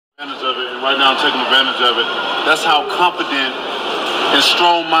Advantage of it, and right now I'm taking advantage of it. That's how confident and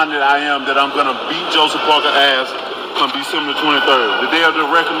strong-minded I am that I'm gonna beat Joseph Parker ass on December 23rd. The day of the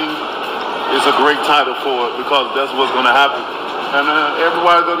reckoning is a great title for it because that's what's gonna happen, and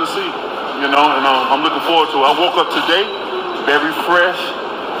everybody's gonna see, you know. And I'm looking forward to it. I woke up today very fresh,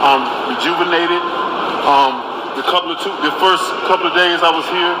 rejuvenated. The first couple of days I was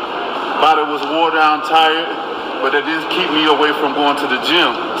here, body was wore down, tired. But that didn't keep me away from going to the gym.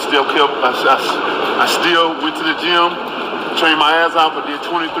 I still went to the gym, trained my ass out, but did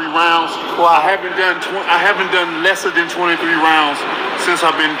 23 rounds. Wow. I haven't done lesser than 23 rounds since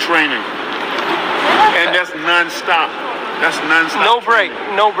I've been training, and that's non-stop. That's non-stop. No break,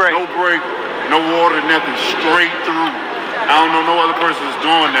 no break, no break, no water, nothing. Straight through. I don't know no other person that's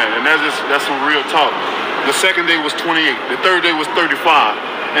doing that, and that's some real talk. The second day was 28. The third day was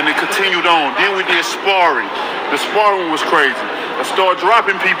 35. And it continued on. Then we did sparring. The sparring was crazy. I started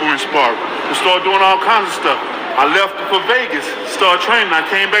dropping people in sparring. I started doing all kinds of stuff. I left for Vegas, started training. I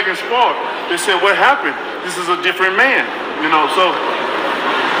came back and sparred. They said, what happened? This is a different man. You know, so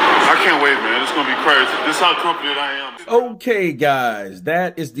I can't wait, man. It's going to be crazy. This is how confident I am. Okay, guys,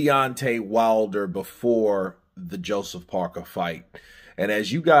 that is Deontay Wilder before the Joseph Parker fight. And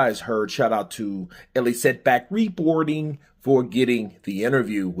as you guys heard, shout out to Ellie Setback Reporting for getting the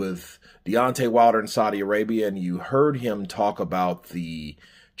interview with Deontay Wilder in Saudi Arabia. And you heard him talk about the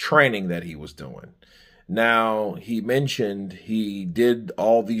training that he was doing. Now, he mentioned he did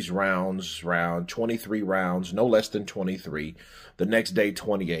all these rounds, 23 rounds, no less than 23. The next day,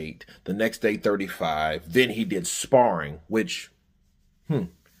 28. The next day, 35. Then he did sparring, which,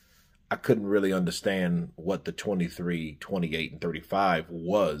 I couldn't really understand what the 23, 28, and 35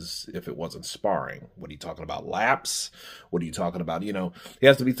 was if it wasn't sparring. What are you talking about? Laps? What are you talking about? You know, he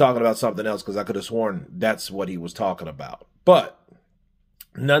has to be talking about something else because I could have sworn that's what he was talking about. But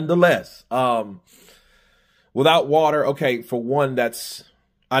nonetheless, without water, okay, for one,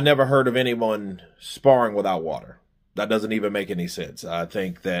 I never heard of anyone sparring without water. That doesn't even make any sense. I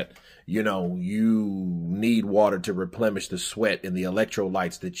think that, you know, you need water to replenish the sweat and the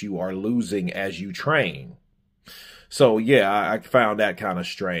electrolytes that you are losing as you train. So, yeah, I found that kind of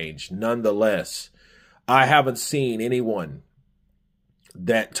strange. Nonetheless, I haven't seen anyone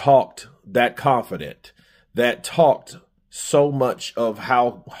that talked that confident, that talked so much of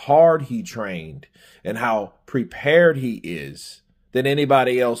how hard he trained and how prepared he is than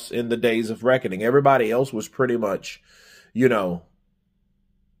anybody else in the days of reckoning. Everybody else was pretty much, you know,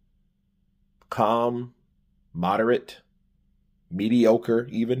 calm, moderate, mediocre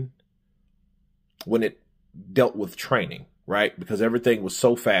even, when it dealt with training, right? Because everything was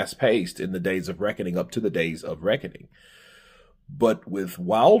so fast-paced in the days of reckoning up to the days of reckoning. But with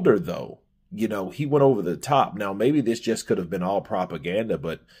Wilder, though, you know, he went over the top. Now, maybe this just could have been all propaganda,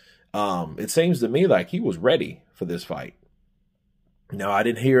 but it seems to me like he was ready for this fight. Now, I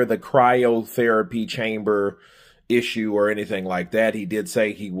didn't hear the cryotherapy chamber issue or anything like that. He did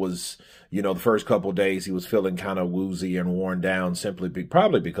say he was, you know, the first couple of days he was feeling kind of woozy and worn down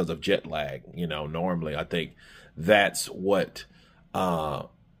probably because of jet lag. You know, normally I think that's what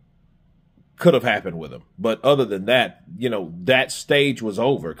could have happened with him. But other than that, you know, that stage was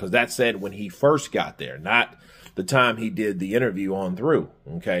over because that said when he first got there, not the time he did the interview on through.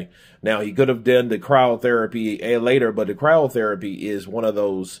 Okay. Now, he could have done the cryotherapy later, but the cryotherapy is one of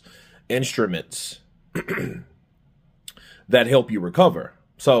those instruments that help you recover.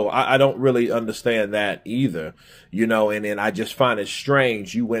 So I don't really understand that either, you know, and I just find it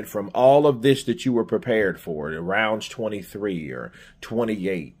strange. You went from all of this that you were prepared for, rounds 23 or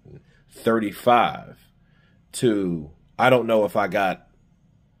 28, 35 to, I don't know if I got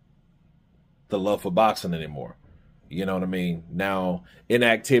the love for boxing anymore. You know what I mean? Now,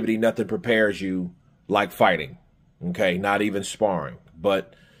 inactivity, nothing prepares you like fighting. Okay, not even sparring.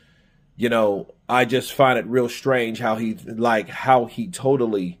 But, you know, I just find it real strange how he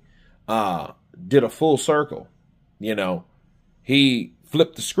totally did a full circle. You know, he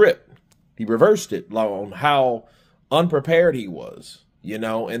flipped the script. He reversed it on how unprepared he was, you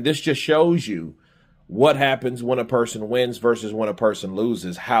know, and this just shows you what happens when a person wins versus when a person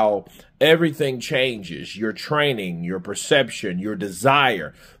loses, how everything changes, your training, your perception, your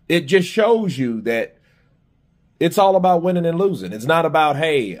desire. It just shows you that it's all about winning and losing. It's not about,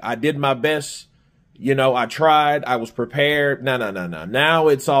 hey, I did my best. You know, I tried, I was prepared. No. Now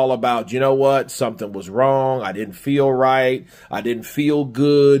it's all about, you know what? Something was wrong. I didn't feel right. I didn't feel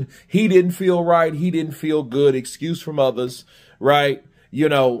good. He didn't feel right. He didn't feel good. Excuse from others, right? You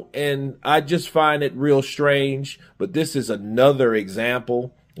know, and I just find it real strange. But this is another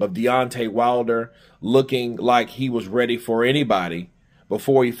example of Deontay Wilder looking like he was ready for anybody.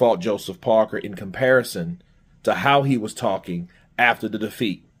 before he fought Joseph Parker in comparison to how he was talking after the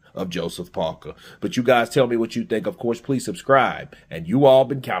defeat of Joseph Parker. But you guys tell me what you think. Of course, please subscribe. And you all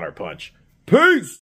been Counterpunch. Peace!